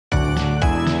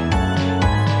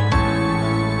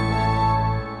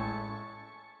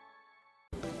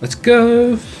Let's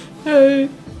go. Hey.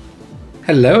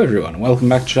 Hello everyone, welcome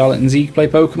back to Charlotte and Zeke play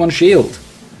Pokemon Shield.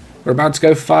 We're about to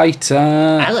go fight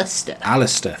Alistair.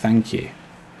 Alistair, thank you.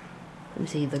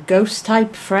 Is he the ghost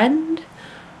type friend?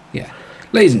 Yeah.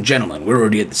 Ladies and gentlemen, we're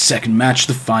already at the second match,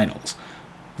 the finals.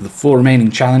 Of the 4 remaining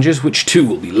challengers, which 2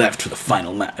 will be left for the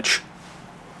final match?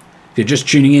 If you're just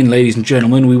tuning in, ladies and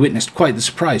gentlemen, we witnessed quite the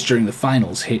surprise during the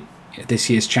finals hit this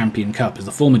year's Champion Cup as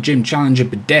the former gym challenger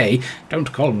Bidet,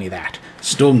 don't call me that,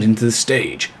 stormed into the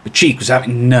stage, but Cheek was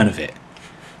having none of it.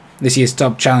 This year's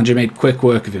top challenger made quick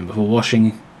work of him before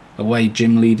washing away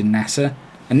gym leader Nessa.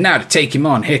 And now to take him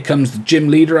on, here comes the gym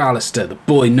leader Alistair, the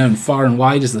boy known far and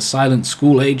wide as the silent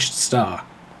school-aged star.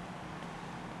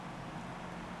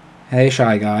 Hey,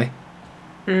 shy guy.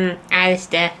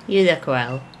 Alistair, you look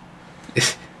well.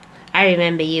 I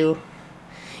remember you.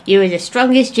 You were the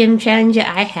strongest gym challenger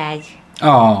I had.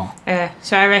 Oh.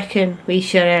 So I reckon we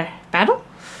should battle?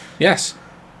 Yes.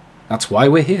 That's why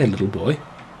we're here, little boy.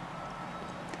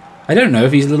 I don't know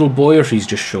if he's a little boy or if he's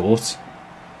just short.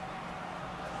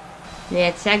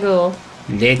 Let's go.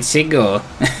 Let's go.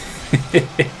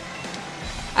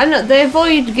 I know, they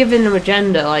avoid giving them a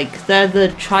gender, like, they're the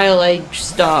child-age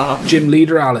star. Gym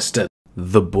leader Alistair,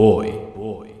 the boy.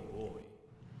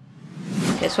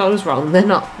 Guess what was wrong? They're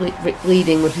not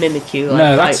leading with Mimikyu. Like,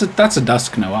 No, that's a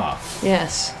Dusk Noir.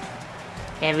 Yes.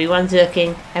 Everyone's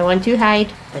looking. I want to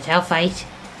hide, but I'll fight.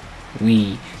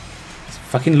 It's a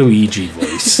fucking Luigi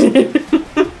voice.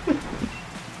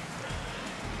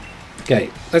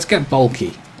 Okay, let's get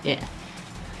bulky. Yeah.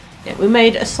 We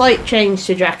made a slight change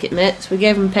to Jacket Mitts. We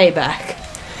gave him payback.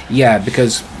 Yeah,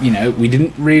 because, you know, we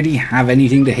didn't really have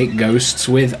anything to hit ghosts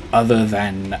with other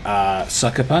than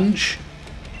Sucker Punch.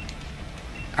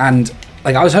 And,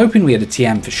 like, I was hoping we had a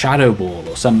TM for Shadow Ball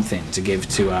or something to give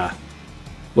to,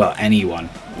 well, anyone.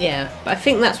 Yeah, but I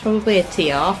think that's probably a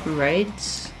TR from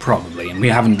Raids. Probably, and we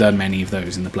haven't done many of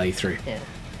those in the playthrough. Yeah,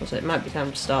 so it might be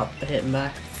time to start hitting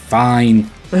back.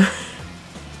 Fine.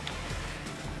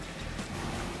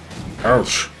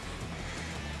 Ouch.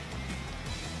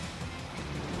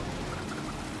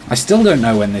 I still don't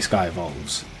know when this guy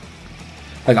evolves.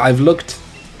 Like, I've looked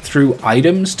through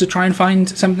items to try and find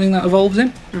something that evolves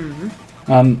him.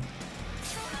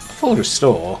 Full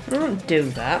restore. I won't do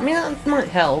that. I mean, that might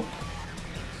help.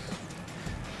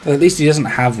 At least he doesn't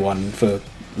have one for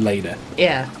later.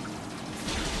 Yeah.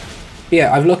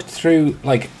 Yeah, I've looked through,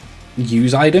 like,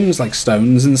 use items, like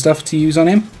stones and stuff to use on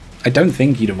him. I don't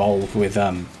think he'd evolve with,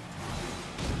 a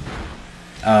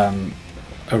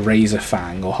Razor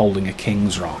Fang or holding a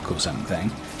King's Rock or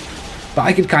something. But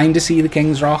I could kind of see the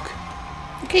King's Rock.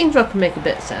 The King's Rock can make a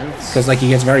bit of sense. Because, like, he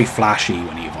gets very flashy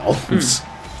when he evolves.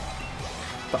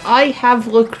 But I have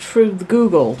looked through the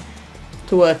Google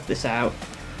to work this out.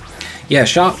 Yeah,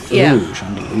 Yeah.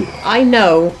 Ooh. I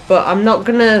know, but I'm not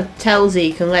going to tell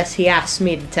Zeke unless he asks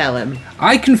me to tell him.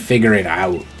 I can figure it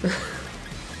out.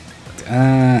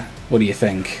 What do you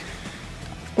think?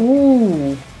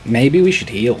 Ooh. Maybe we should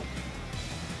heal.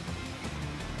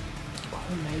 Oh,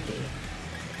 maybe.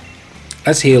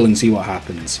 Let's heal and see what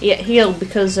happens. Yeah, heal,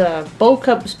 because Bulk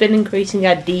Up's been increasing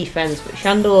our defense, but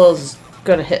Chandelore's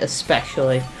going to hit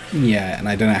especially. Yeah, and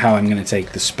I don't know how I'm going to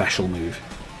take the special move.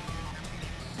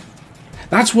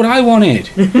 That's what I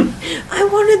wanted! I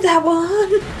wanted that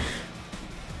one!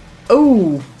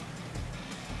 Ooh.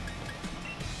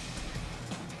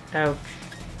 Ouch.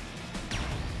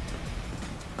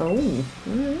 Oh.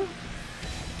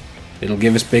 It'll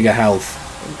give us bigger health.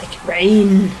 Make it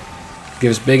rain. Give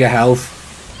us bigger health.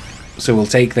 So we'll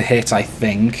take the hit, I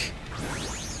think.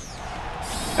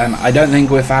 I don't think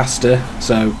we're faster,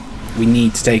 so we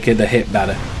need to take the hit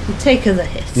better. Take her the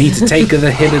hit. Need to take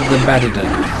the hit of the better.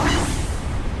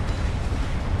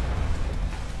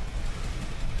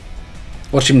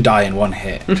 Watch him die in one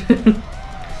hit.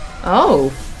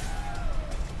 Oh.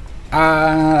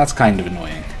 That's kind of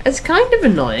annoying. It's kind of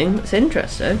annoying. It's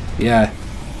interesting. Yeah.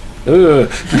 Ugh.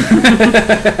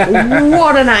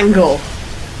 What an angle.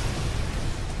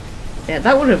 Yeah,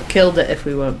 that would have killed it if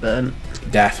we weren't burnt.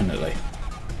 Definitely.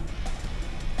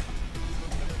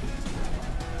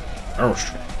 Oh.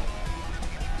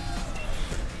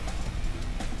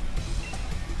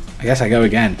 I guess I go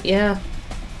again. Yeah.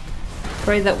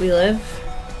 Pray that we live.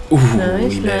 Ooh,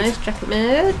 Nice, nice. Jacket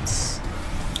Mitts.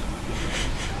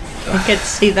 You get to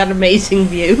see that amazing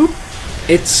view.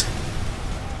 It's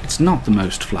not the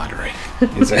most flattering,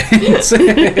 is it?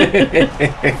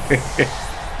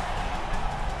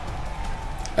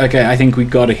 Okay, I think we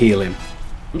gotta heal him.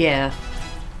 Yeah.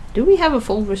 Do we have a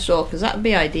full restore? Because that would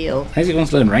be ideal. Isaac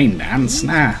wants to learn Rain Dance.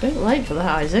 Nah. A bit late for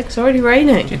that, Isaac. It's already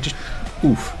raining. Yeah, just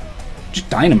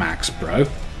Dynamax, bro.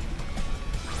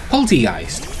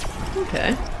 Poltergeist.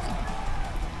 Okay.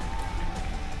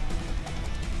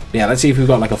 Yeah, let's see if we've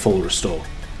got like a full restore.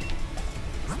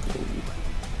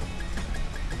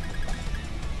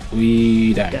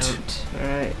 We don't.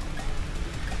 Alright.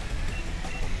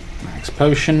 Max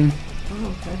potion.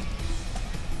 Oh, okay.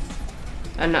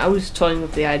 And I was toying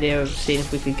with the idea of seeing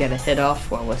if we could get a hit off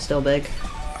while we're still big.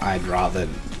 I'd rather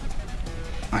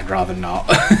not.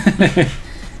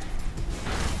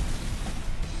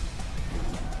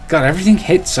 God, everything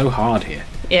hits so hard here.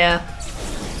 Yeah.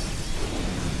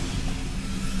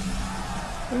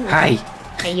 Hi.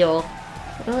 Hey, y'all.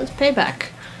 Well, it's payback.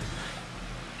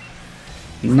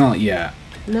 Not yet.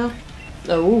 No.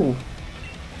 Oh.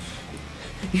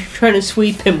 You're trying to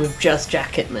sweep him with just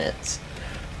jacket mitts.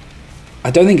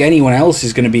 I don't think anyone else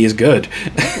is going to be as good.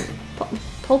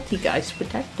 Poltergeist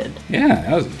protected. Yeah,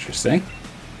 that was interesting.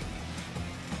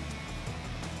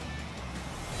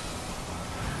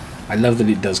 I love that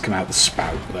it does come out the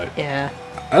spout, though. Yeah.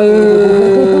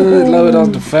 Oh, it lowered our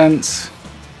defense.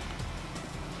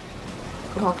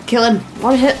 Come on, kill him.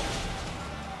 One hit.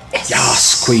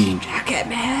 Yes, queen. Jacket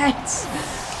mitts.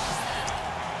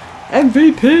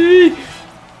 MVP.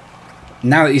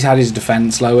 Now that he's had his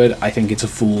defense lowered, I think it's a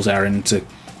fool's errand to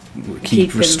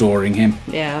keep restoring him.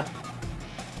 Yeah.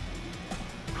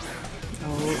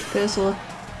 Oh, Ursula.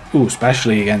 Ooh,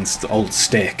 especially against old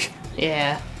Stick.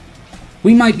 Yeah.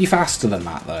 We might be faster than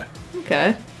that, though.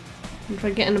 Okay. I'm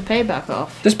trying getting a payback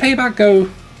off. Does payback go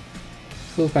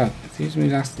full about? Use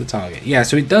moves after the target. Yeah,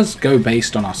 so it does go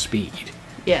based on our speed.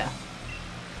 Yeah.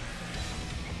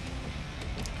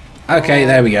 Okay,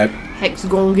 there we go. Hex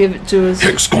gonna give it to us.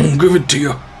 Hex gonna give it to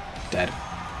you. Dead.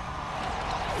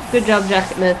 Good job,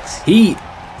 Jacket Mitts. He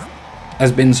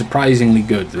has been surprisingly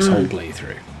good this whole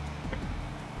playthrough.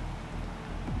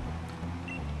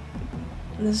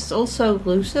 There's also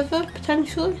Lucifer,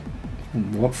 potentially.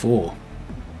 What for?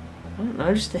 I don't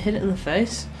know, just to hit it in the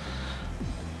face.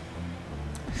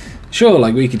 Sure,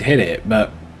 like we could hit it,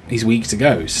 but he's weak to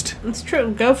Ghost. That's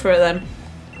true, go for it then.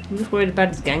 I'm just worried about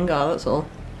his Gengar, that's all.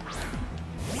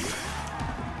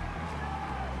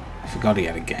 I forgot he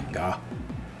had a Gengar.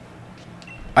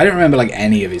 I don't remember like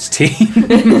any of his team.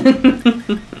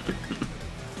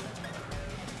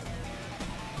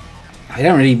 I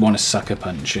don't really want to sucker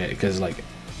punch it because like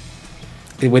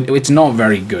it's not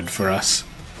very good for us.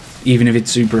 Even if it's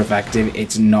super effective,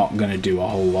 it's not going to do a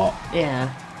whole lot.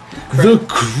 Yeah. The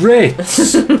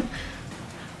crits!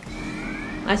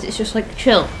 It's just like,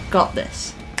 chill, got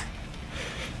this.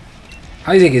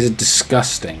 Isaac is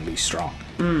disgustingly strong.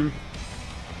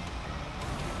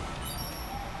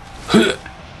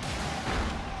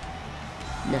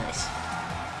 Nice.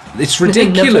 It's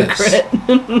ridiculous.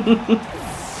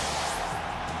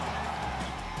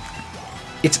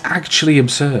 It's actually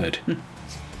absurd.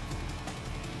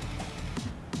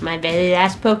 My very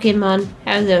last Pokemon.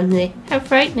 How lonely. How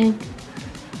frightening.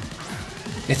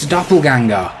 It's a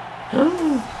doppelganger.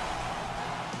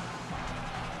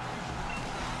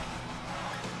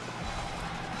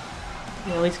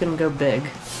 Well, he's gonna go big.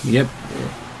 Yep.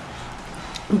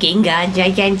 Gengar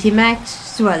Gigantamax,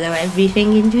 swallow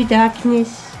everything into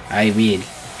darkness. I will.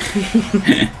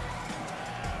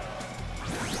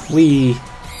 We.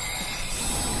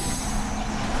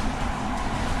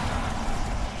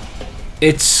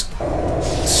 It's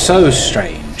so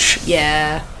strange.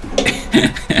 Yeah.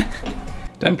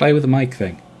 Don't play with the mic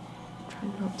thing. Try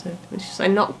not to. It's just I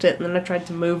knocked it and then I tried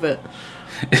to move it.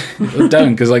 Well,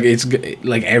 don't, because like it's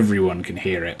like everyone can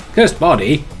hear it. Cursed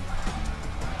body.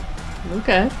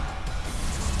 Okay.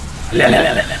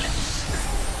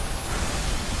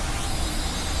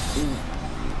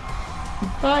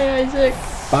 Bye, Isaac.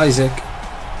 Bye, Zeke.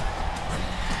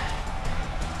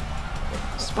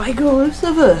 Spike or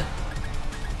Lucifer?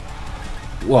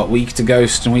 What, weak to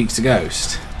Ghost and weak to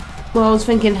Ghost? Well, I was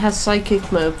thinking has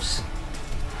psychic moves.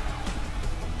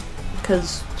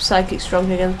 Because psychic's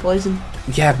strong against poison.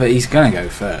 Yeah, but he's gonna go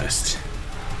first.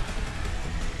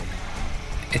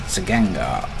 It's a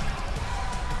Gengar.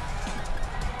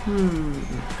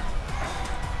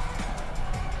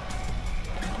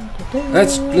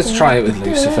 Let's try it with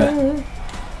Lucifer.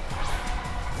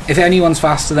 If anyone's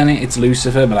faster than it, it's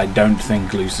Lucifer, but I don't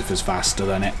think Lucifer's faster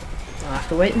than it. I'll have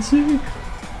to wait and see.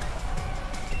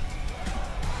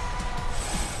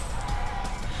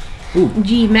 Ooh.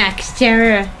 G-Max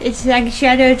Terror. It's like a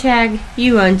shadow tag.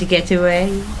 You want to get away.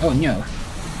 Oh no.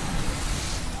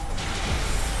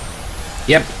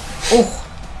 Yep. Oh.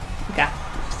 Okay.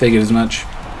 Figured as much.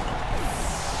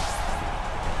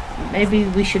 Maybe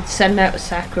we should send out a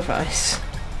sacrifice.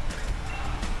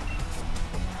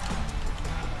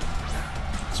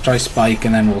 Let's try Spike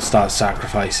and then we'll start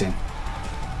sacrificing.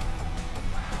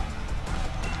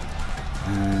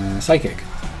 Psychic.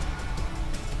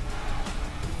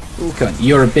 Ooh, come on.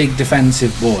 You're a big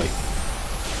defensive boy.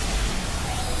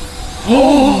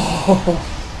 Oh!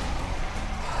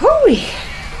 Hooey!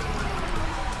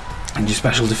 And your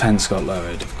special defense got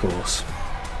lowered, of course.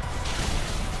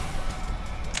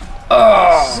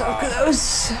 Oh! So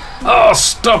close. Oh,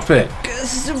 stop it!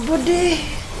 Somebody.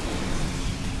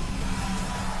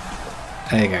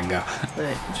 There you go, go.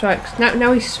 Right, that's right. 'Cause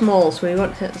now he's small, so he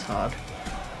won't hit as hard.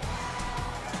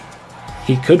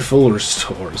 He could full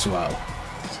restore as well.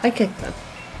 Psychic then.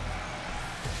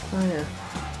 Oh yeah.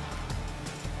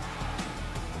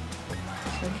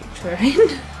 Psychic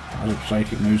terrain. I look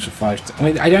psychic moves for 5. I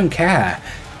mean, I don't care.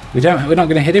 We're not going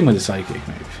to hit him with a psychic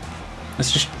move.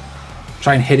 Let's just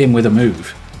try and hit him with a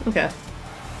move. Okay.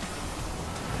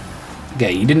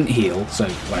 Okay, you didn't heal, so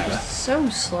whatever. So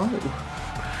slow.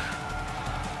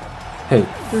 Who?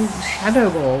 The Shadow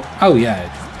Ball. Oh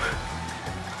yeah.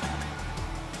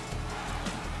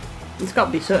 It's got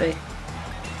to be Sooty.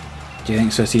 Do you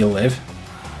think Sussy will live?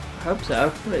 I hope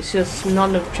so. It's just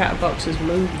none of Chatterbox's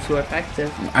moves were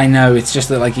effective. I know, it's just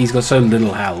that like he's got so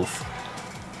little health.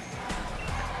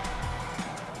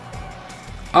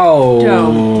 Oh,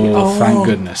 Oh. Thank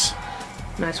goodness.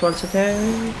 Nice one,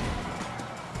 Sooty.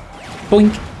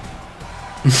 Boink.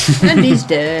 And he's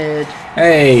dead.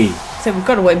 Hey. So we've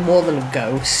got away more than a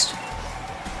ghost.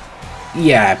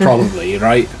 Yeah, probably,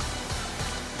 right?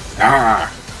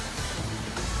 Ah.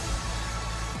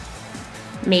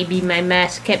 Maybe my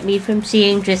mask kept me from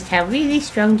seeing just how really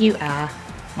strong you are.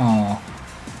 Oh.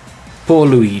 Poor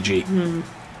Luigi.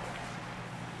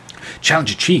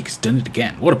 Challenger Cheek has done it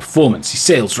again. What a performance. He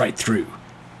sails right through.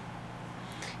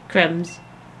 Crumbs.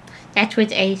 That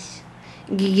was ace.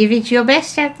 Give it your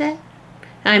best out there.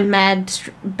 I'm mad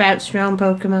about strong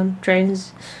Pokemon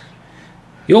trainers.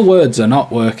 Your words are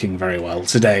not working very well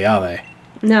today, are they?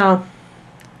 No.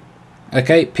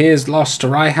 Okay, Piers lost to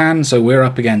Raihan, so we're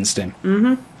up against him.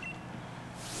 Mm-hmm.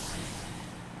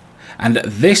 And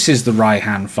this is the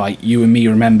Raihan fight you and me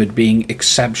remembered being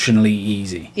exceptionally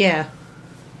easy. Yeah.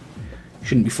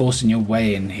 Shouldn't be forcing your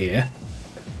way in here.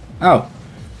 Oh.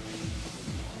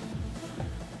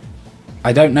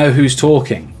 I don't know who's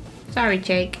talking. Sorry,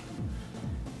 Jake.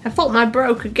 I thought my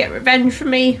bro could get revenge for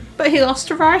me, but he lost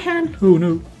to Raihan. Oh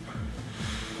no.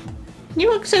 You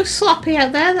look so sloppy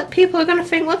out there that people are going to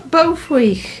think we're both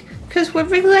weak. Because we're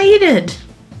related.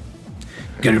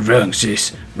 Got it wrong,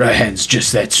 sis. Raihan's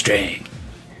just that strong.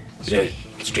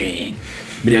 Strong.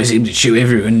 But I was able to show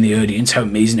everyone in the audience how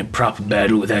amazing a proper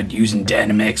battle without using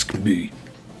Dynamax can be.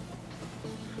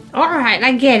 Alright,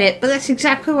 I get it, but that's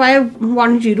exactly why I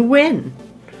wanted you to win.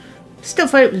 Still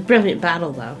thought it was a brilliant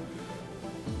battle, though.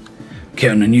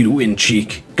 Counting on you to win,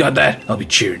 Cheek. Got that? I'll be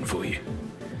cheering for you.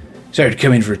 Sorry to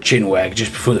come in for a chin wag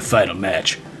just before the final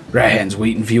match. Raihan's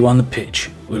waiting for you on the pitch.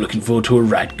 We're looking forward to a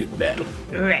right good battle.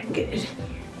 Right, good.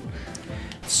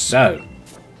 So,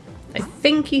 I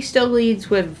think he still leads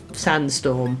with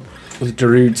Sandstorm. with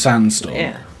Darude Sandstorm.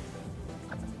 Yeah.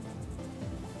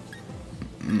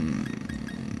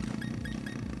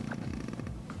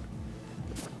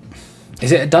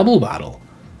 Is it a double battle?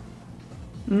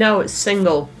 No, it's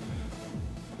single.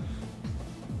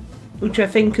 Which I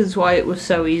think is why it was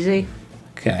so easy.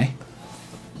 Okay.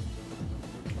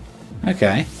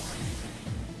 Okay.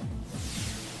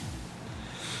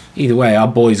 Either way, our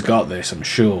boy's got this, I'm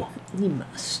sure. He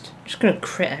must. Just gonna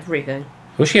crit everything.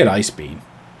 Wish he had Ice Beam.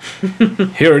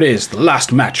 Here it is, the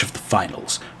last match of the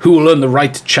finals. Who will earn the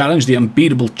right to challenge the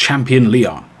unbeatable champion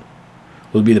Leon?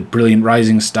 Will it be the brilliant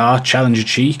rising star, Challenger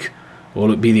Cheek? Or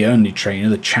will it be the only trainer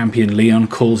the champion Leon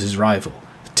calls his rival?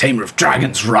 The tamer of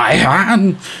dragons,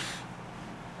 Raihan?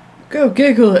 Go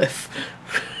Gigalith!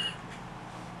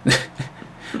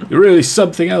 You're really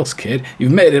something else, kid.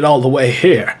 You've made it all the way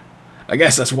here. I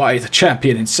guess that's why the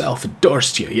champion himself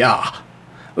endorsed you, yeah.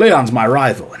 Leon's my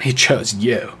rival, and he chose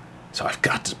you. So I've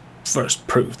got to first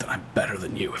prove that I'm better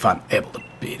than you if I'm able to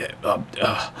beat it.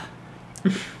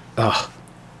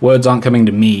 Words aren't coming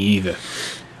to me either.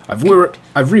 I've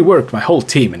reworked my whole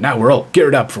team, and now we're all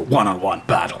geared up for one-on-one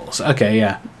battles. Okay,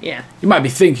 yeah. Yeah. You might be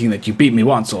thinking that you beat me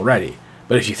once already,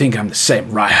 but if you think I'm the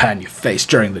same Raihan you faced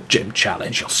during the gym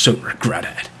challenge, you'll soon regret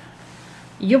it.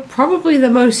 You're probably the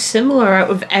most similar out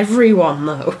of everyone,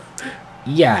 though.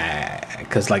 Yeah,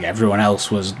 because like everyone else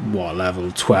was, what,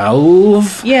 level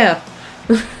 12? Yeah.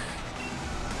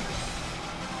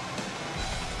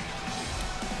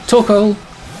 Toko.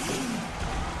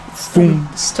 Boom.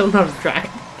 Still not a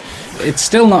dragon. It's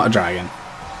still not a dragon.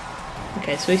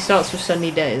 Okay, so he starts with Sunny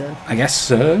Day then. I guess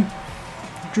so.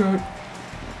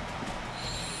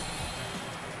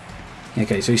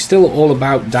 Okay, so he's still all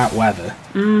about that weather.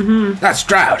 Mm-hmm. That's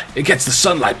drought. It gets the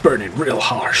sunlight burning real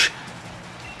harsh.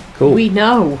 Cool. We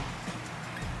know.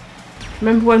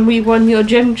 Remember when we won your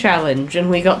gym challenge and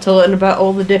we got to learn about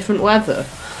all the different weather?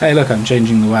 Hey, look, I'm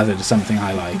changing the weather to something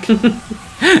I like.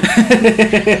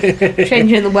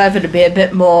 Changing the weather to be a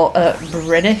bit more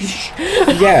British.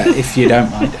 Yeah, if you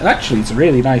don't mind. Actually, it's a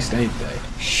really nice day today.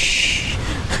 Shh.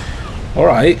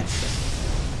 Alright.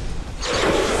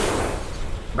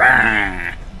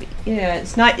 Yeah,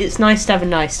 it's nice to have a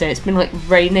nice day. It's been like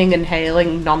raining and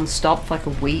hailing non-stop for like a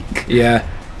week. Yeah.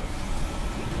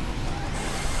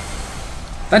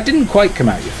 That didn't quite come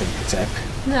out your fingertip.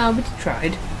 No, but it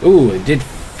tried. Ooh, it did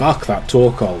fuck that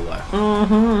Torkoal though.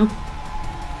 Mm-hmm.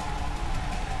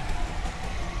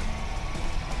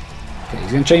 Okay,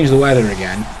 he's going to change the weather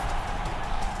again.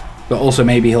 But also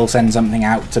maybe he'll send something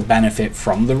out to benefit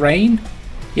from the rain?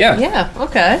 Yeah. Yeah,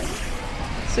 okay.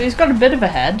 So he's got a bit of a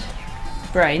head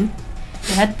brain.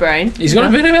 A head brain. He's got a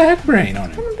bit of a head brain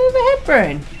on him. A bit of a head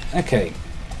brain. Okay.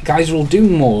 Guys will do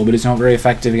more, but it's not very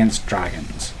effective against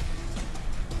dragons.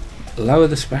 Lower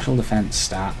the special defense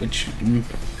stat, which... lower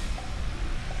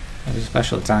the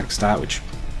special attack stat, which...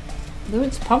 No,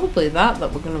 it's probably that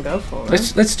we're going to go for.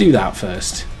 Right? Let's do that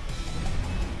first.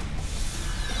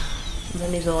 And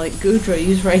then he's all like, Gudra,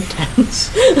 use rain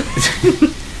dance. Do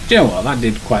you know what? That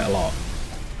did quite a lot.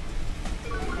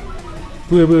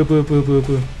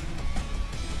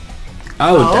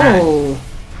 Oh, dang.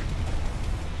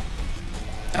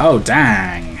 Oh,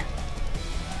 dang.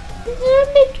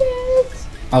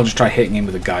 I'll just try hitting him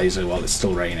with a geyser while it's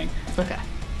still raining. Okay.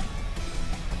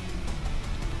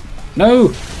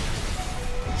 No!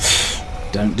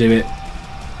 Don't do it.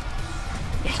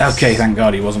 Yes. Okay, thank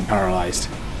God he wasn't paralysed.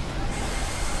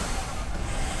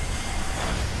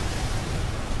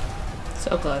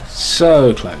 So close.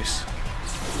 So close.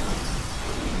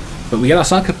 But we get our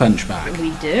Sucker Punch back.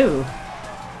 We do.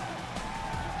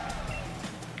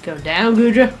 Go down,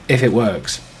 Gudra. If it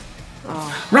works.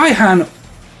 Oh. Raihan!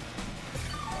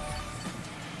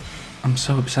 I'm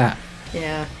so upset.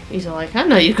 Yeah, he's all like, I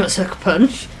know you've got Sucker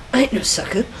Punch. I ain't no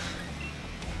sucker.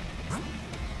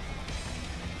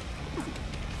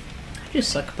 Just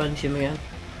Sucker Punch him again.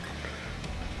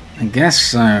 I guess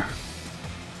so.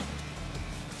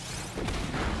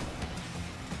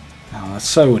 Oh, that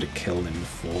so would have killed him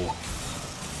before.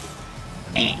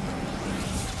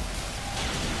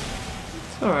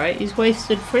 It's alright, he's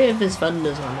wasted 3 of his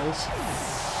thunders on us.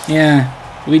 Yeah,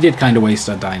 we did kind of waste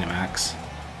our Dynamax.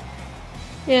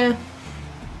 Yeah.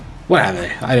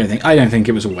 Whatever. I don't think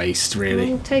it was a waste, really.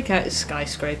 We'll take out his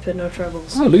Skyscraper, no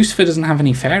troubles. Oh, Lucifer doesn't have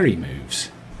any fairy moves.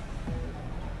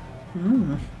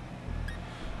 Hmm.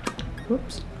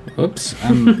 Whoops. Whoops.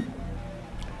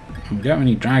 We don't have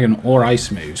any dragon or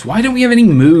ice moves. Why don't we have any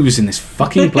moves in this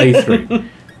fucking playthrough?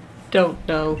 Don't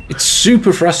know. It's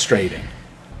super frustrating.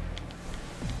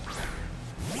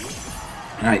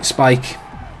 Alright, Spike.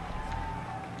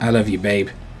 I love you, babe.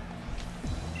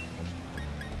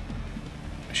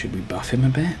 Should we buff him a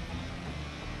bit?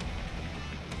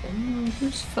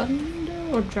 Who's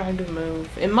Thunder or Dragon move?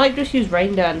 It might just use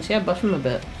Rain Dance. Yeah, buff him a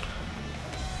bit.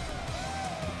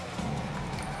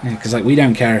 Yeah, because like we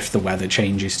don't care if the weather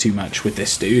changes too much with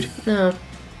this dude. No.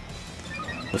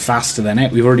 We're faster than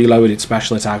it. We've already lowered its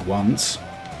special attack once.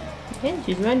 Yeah,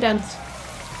 use Rain Dance.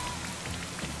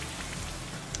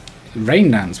 Rain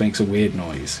Dance makes a weird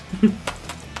noise.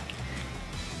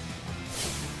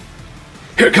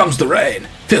 Here comes the rain.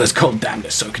 Feel this cold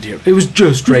dampness soaked here. It was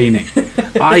just raining.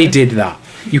 I did that.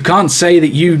 You can't say that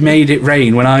you made it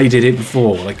rain when I did it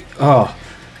before. Like, oh.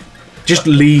 Just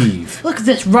leave. Look at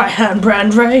this Raihan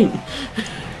brand rain.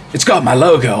 It's got my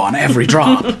logo on every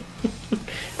drop.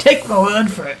 Take my word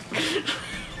for it.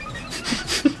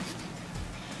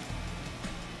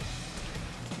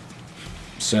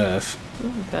 Surf.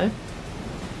 Okay.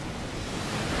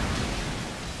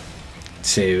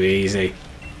 Too easy.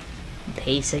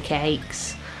 Piece of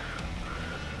cakes.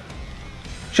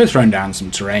 Should have thrown down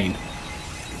some terrain.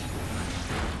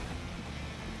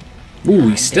 Ooh,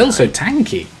 he's still so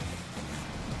tanky.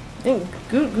 I think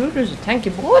Gudra's a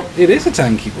tanky boy. It is a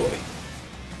tanky boy.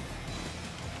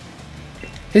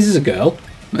 His is a girl.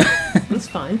 That's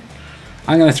fine.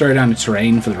 I'm going to throw down the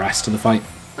terrain for the rest of the fight.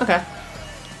 Okay.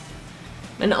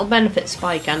 And it'll benefit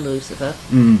Spike and Lucifer.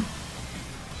 Mm.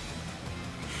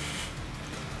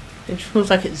 It feels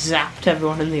like it zapped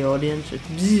everyone in the audience.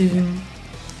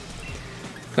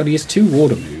 God, he has 2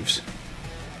 water moves.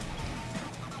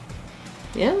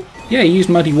 Yeah? Yeah, he used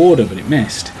Muddy Water, but it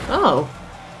missed. Oh.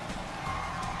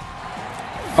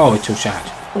 Oh, it took shot.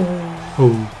 Oh.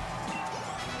 Oh.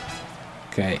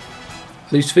 Okay.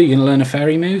 Lucifer, you gonna learn a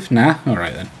fairy move? Nah?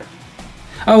 Alright then.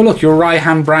 Oh look, your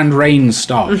Raihan brand rain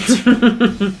stopped.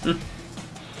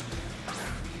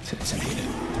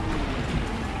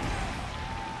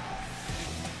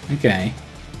 Okay.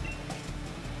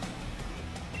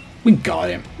 We got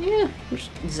him. Yeah, just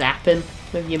zap him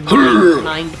with your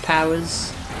mind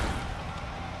powers.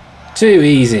 Too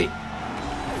easy.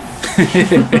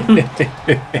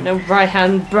 No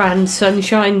Raihan brand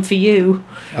sunshine for you.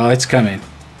 Oh, it's coming.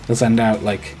 He'll send out,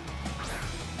 like...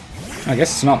 I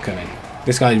guess it's not coming.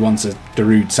 This guy wants a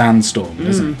Darude sandstorm,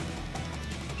 doesn't he?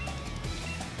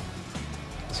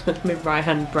 It's with my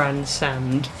Raihan brand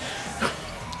sand.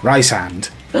 Rice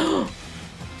hand.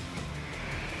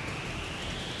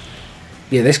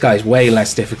 Yeah, this guy's way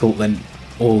less difficult than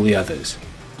all the others.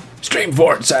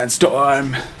 Streamfort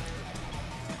sandstorm!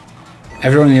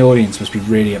 Everyone in the audience must be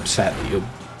really upset that you're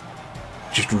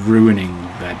just ruining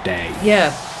their day.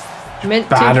 Yeah.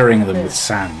 Battering them with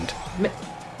sand.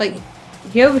 Like,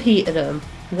 he overheated them.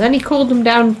 And then he cooled them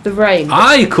down with the rain.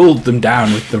 I cooled them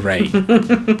down with the rain.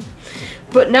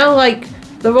 But now, like,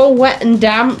 they're all wet and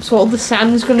damp, so all the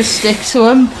sand's going to stick to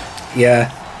them.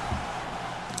 Yeah.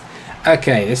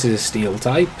 Okay, this is a steel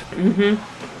type.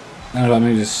 None of our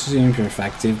moves are super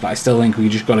effective, but I still think we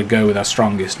just got to go with our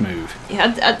strongest move.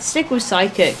 Yeah, I'd stick with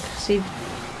Psychic. See if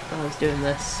I was doing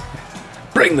this.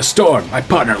 Bring the storm! My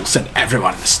partner will send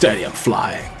everyone in the stadium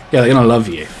flying. Yeah, they're gonna love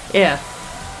you. Yeah.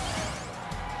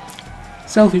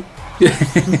 Selfie.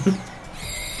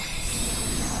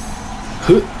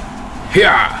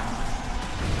 Yeah.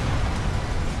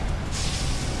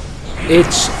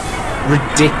 It's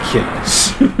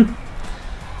ridiculous.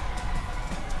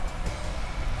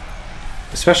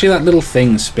 Especially that little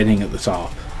thing spinning at the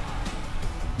top.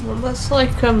 Well, that's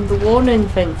like the warning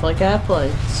thing for like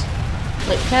airplanes.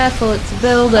 Like, careful, it's a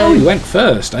building. Oh, you went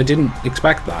first. I didn't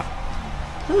expect that.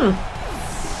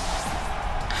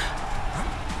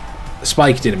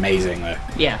 Spike did amazing though.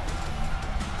 Yeah.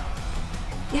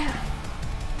 Yeah.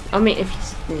 I mean, if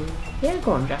you... Yeah,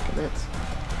 go on, Jacket Mitts.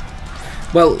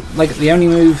 Well, like, the only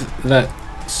move that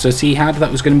Sooty had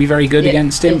that was going to be very good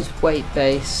against him... It's weight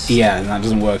based. Yeah, and that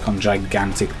doesn't work on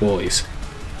gigantic boys.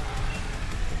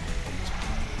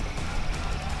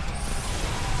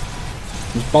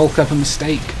 Was bulk up a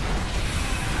mistake?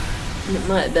 It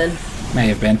might have been. May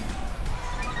have been.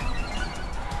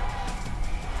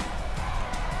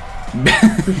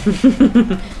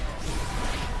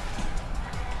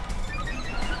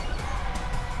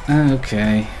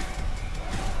 Okay.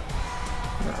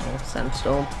 Oh,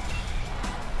 sandstorm.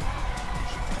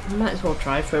 Might as well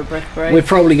try for a brick break. We're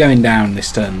probably going down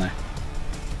this turn though.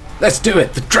 Let's do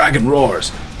it! The dragon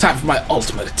roars! Time for my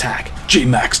ultimate attack.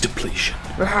 G-Max depletion.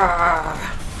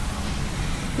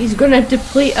 He's gonna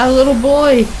deplete our little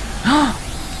boy.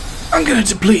 I'm gonna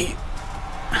deplete.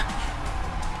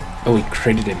 Oh, he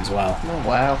critted him as well. Oh,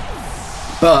 wow.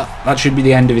 But that should be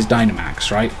the end of his Dynamax,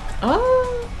 right?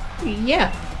 Oh,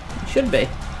 yeah. It should be.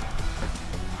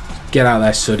 Get out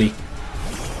there, Sooty.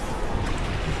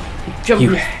 Jump You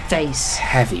in his face.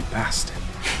 Heavy bastard.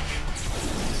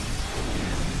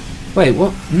 Wait,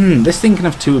 what? This thing can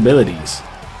have two abilities.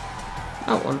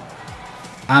 That one.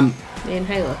 The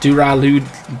inhaler.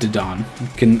 Duraludon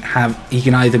he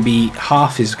can either be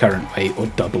half his current weight or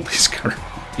double his current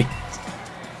weight.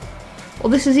 Well,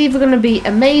 this is either going to be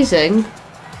amazing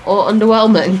or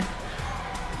underwhelming.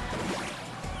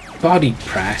 Body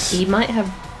press. He might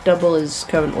have double his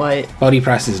current weight. Body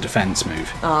press is a defense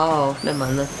move. Oh, never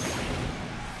mind then.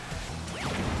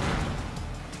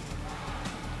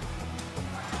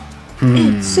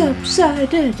 It's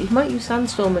subsided. He might use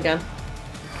Sandstorm again.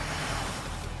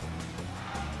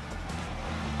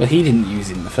 Well, he didn't use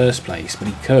it in the first place, but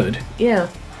he could. Yeah.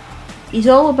 He's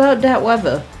all about that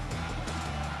weather.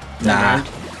 Nah.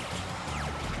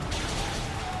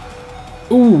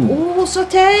 Ooh. Ooh,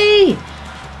 saute!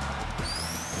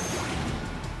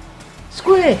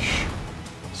 Squish!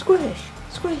 Squish!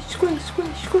 Squish, squish,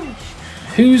 squish, squish.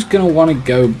 Who's going to want to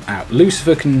go out?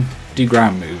 Lucifer can do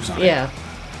ground moves on it. Yeah.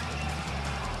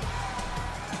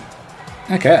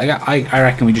 Okay, I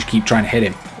reckon we just keep trying to hit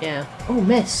him. Yeah. Oh,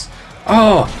 miss.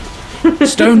 Oh!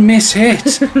 Stone miss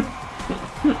hit! Right.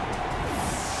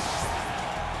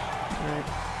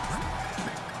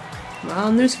 Come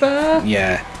on, Lucifer!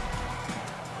 Yeah.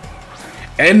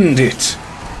 End it!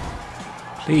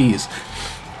 Please.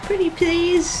 Pretty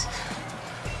please.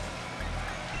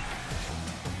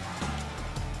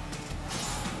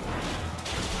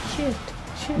 Shit.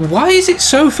 Why is it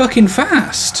so fucking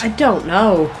fast? I don't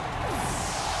know.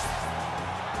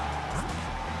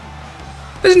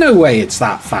 There's no way it's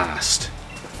that fast.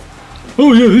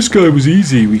 Oh yeah, this guy was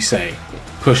easy, we say.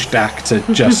 push Dak to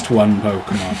just one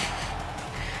Pokemon.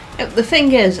 The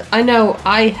thing is, I know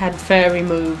I had fairy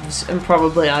moves and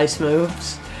probably ice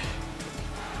moves.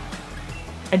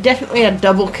 I definitely had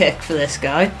double kick for this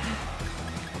guy.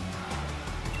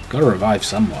 Gotta revive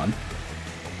someone.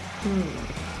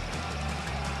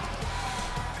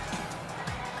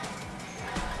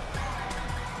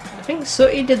 I think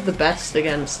Sooty did the best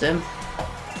against him.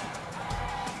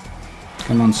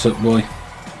 Come on, Soot Boy.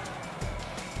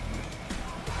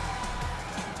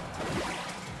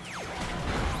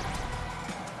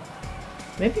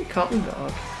 Maybe Cotton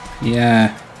Dog.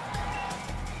 Yeah.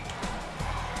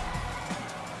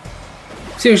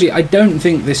 Seriously, I don't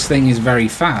think this thing is very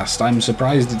fast. I'm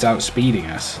surprised it's outspeeding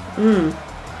us.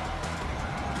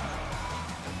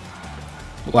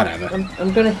 Whatever.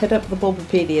 I'm gonna hit up the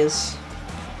Bulbapedias.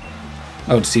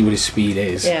 Oh, to see what his speed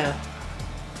is. Yeah.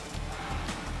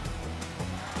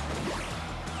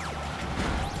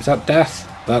 Is that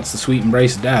death? That's the sweet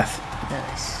embrace of death.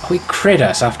 Nice. Oh, he crit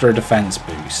us after a defense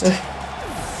boost.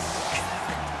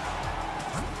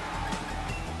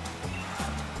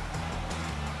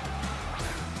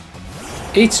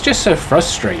 It's just so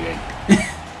frustrating.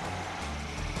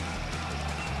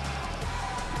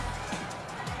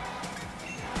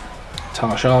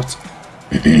 Tar shot.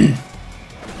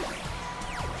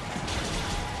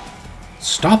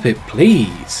 Stop it,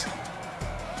 please.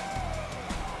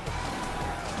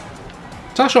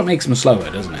 Tar shot makes him slower,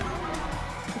 doesn't it?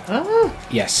 Oh.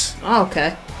 Yes. Oh,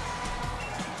 okay.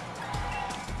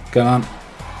 Come on.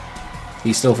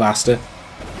 He's still faster.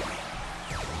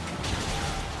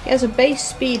 He has a base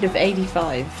speed of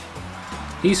 85.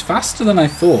 He's faster than I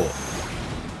thought.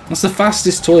 That's the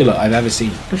fastest toilet I've ever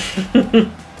seen.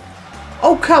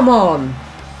 Oh, come on!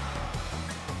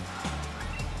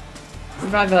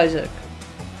 Revive Isaac.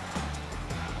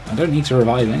 I don't need to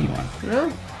revive anyone.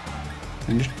 No?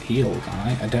 I'm just healed,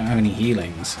 alright? I don't have any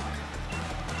healings.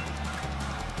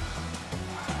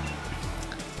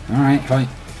 Alright, fine.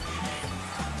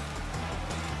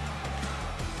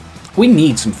 We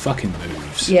need some fucking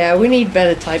moves. Yeah, we need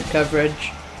better type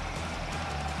coverage.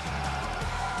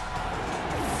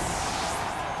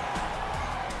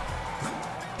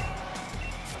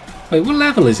 Wait, what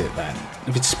level is it then?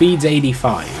 If its speed's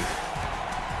 85.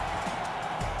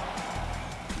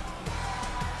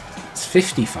 It's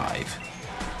 55.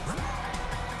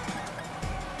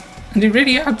 And it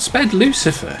really outsped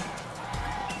Lucifer.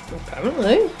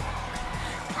 Apparently.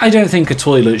 I don't think a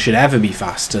toilet should ever be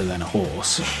faster than a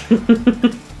horse.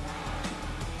 I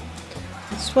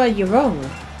swear you're wrong.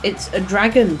 It's a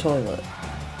dragon toilet.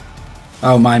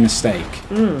 Oh, my mistake.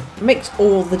 It makes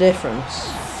all the difference.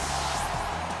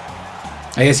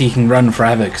 I guess he can run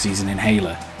forever because he's an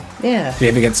inhaler. Yeah. If he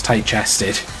ever gets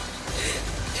tight-chested.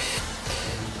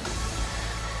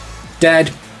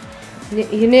 Dead.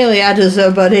 You nearly had us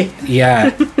though, buddy.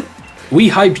 Yeah. We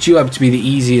hyped you up to be the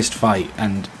easiest fight,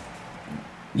 and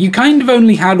you kind of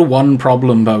only had one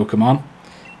problem, Pokemon.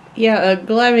 Yeah, a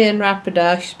Galarian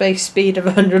Rapidash, base speed of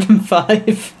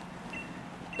 105.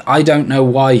 I don't know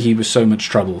why he was so much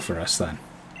trouble for us then.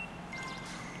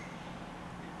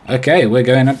 Okay, we're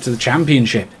going up to the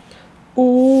championship.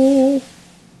 Ooh.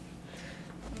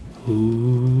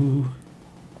 Ooh.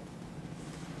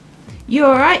 You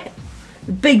alright?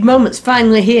 The big moment's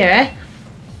finally here, eh?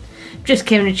 Just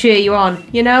came to cheer you on,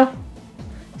 you know?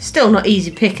 Still not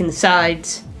easy picking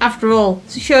sides. After all,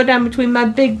 it's a showdown between my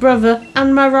big brother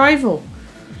and my rival.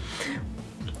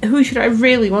 Who should I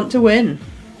really want to win?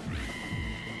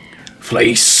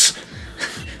 Flace.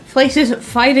 Flace isn't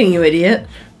fighting, you idiot.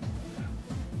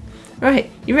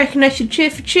 Right, you reckon I should cheer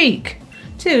for Cheek?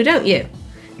 Too, don't you?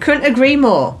 Couldn't agree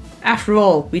more. After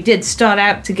all, we did start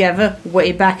out together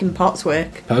way back in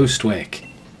Potswick. Postwick.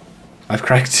 I've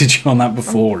corrected you on that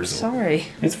before as well. Sorry.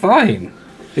 It's fine.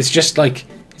 It's just like,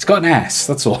 it's got an S,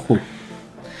 that's all.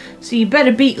 So you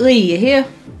better beat Lee, you hear?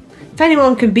 If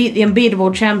anyone can beat the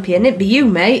unbeatable champion, it'd be you,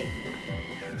 mate.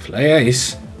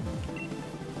 Flace.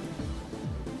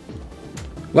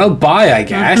 Well, bye, I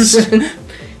guess.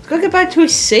 He's got to get back to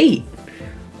his seat.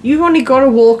 You've only got to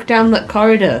walk down that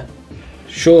corridor.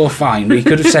 Sure, fine. We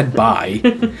could have said bye.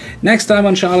 Next time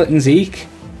on Charlotte and Zeke,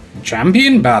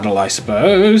 champion battle, I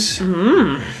suppose.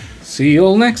 See you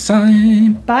all next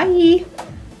time. Bye.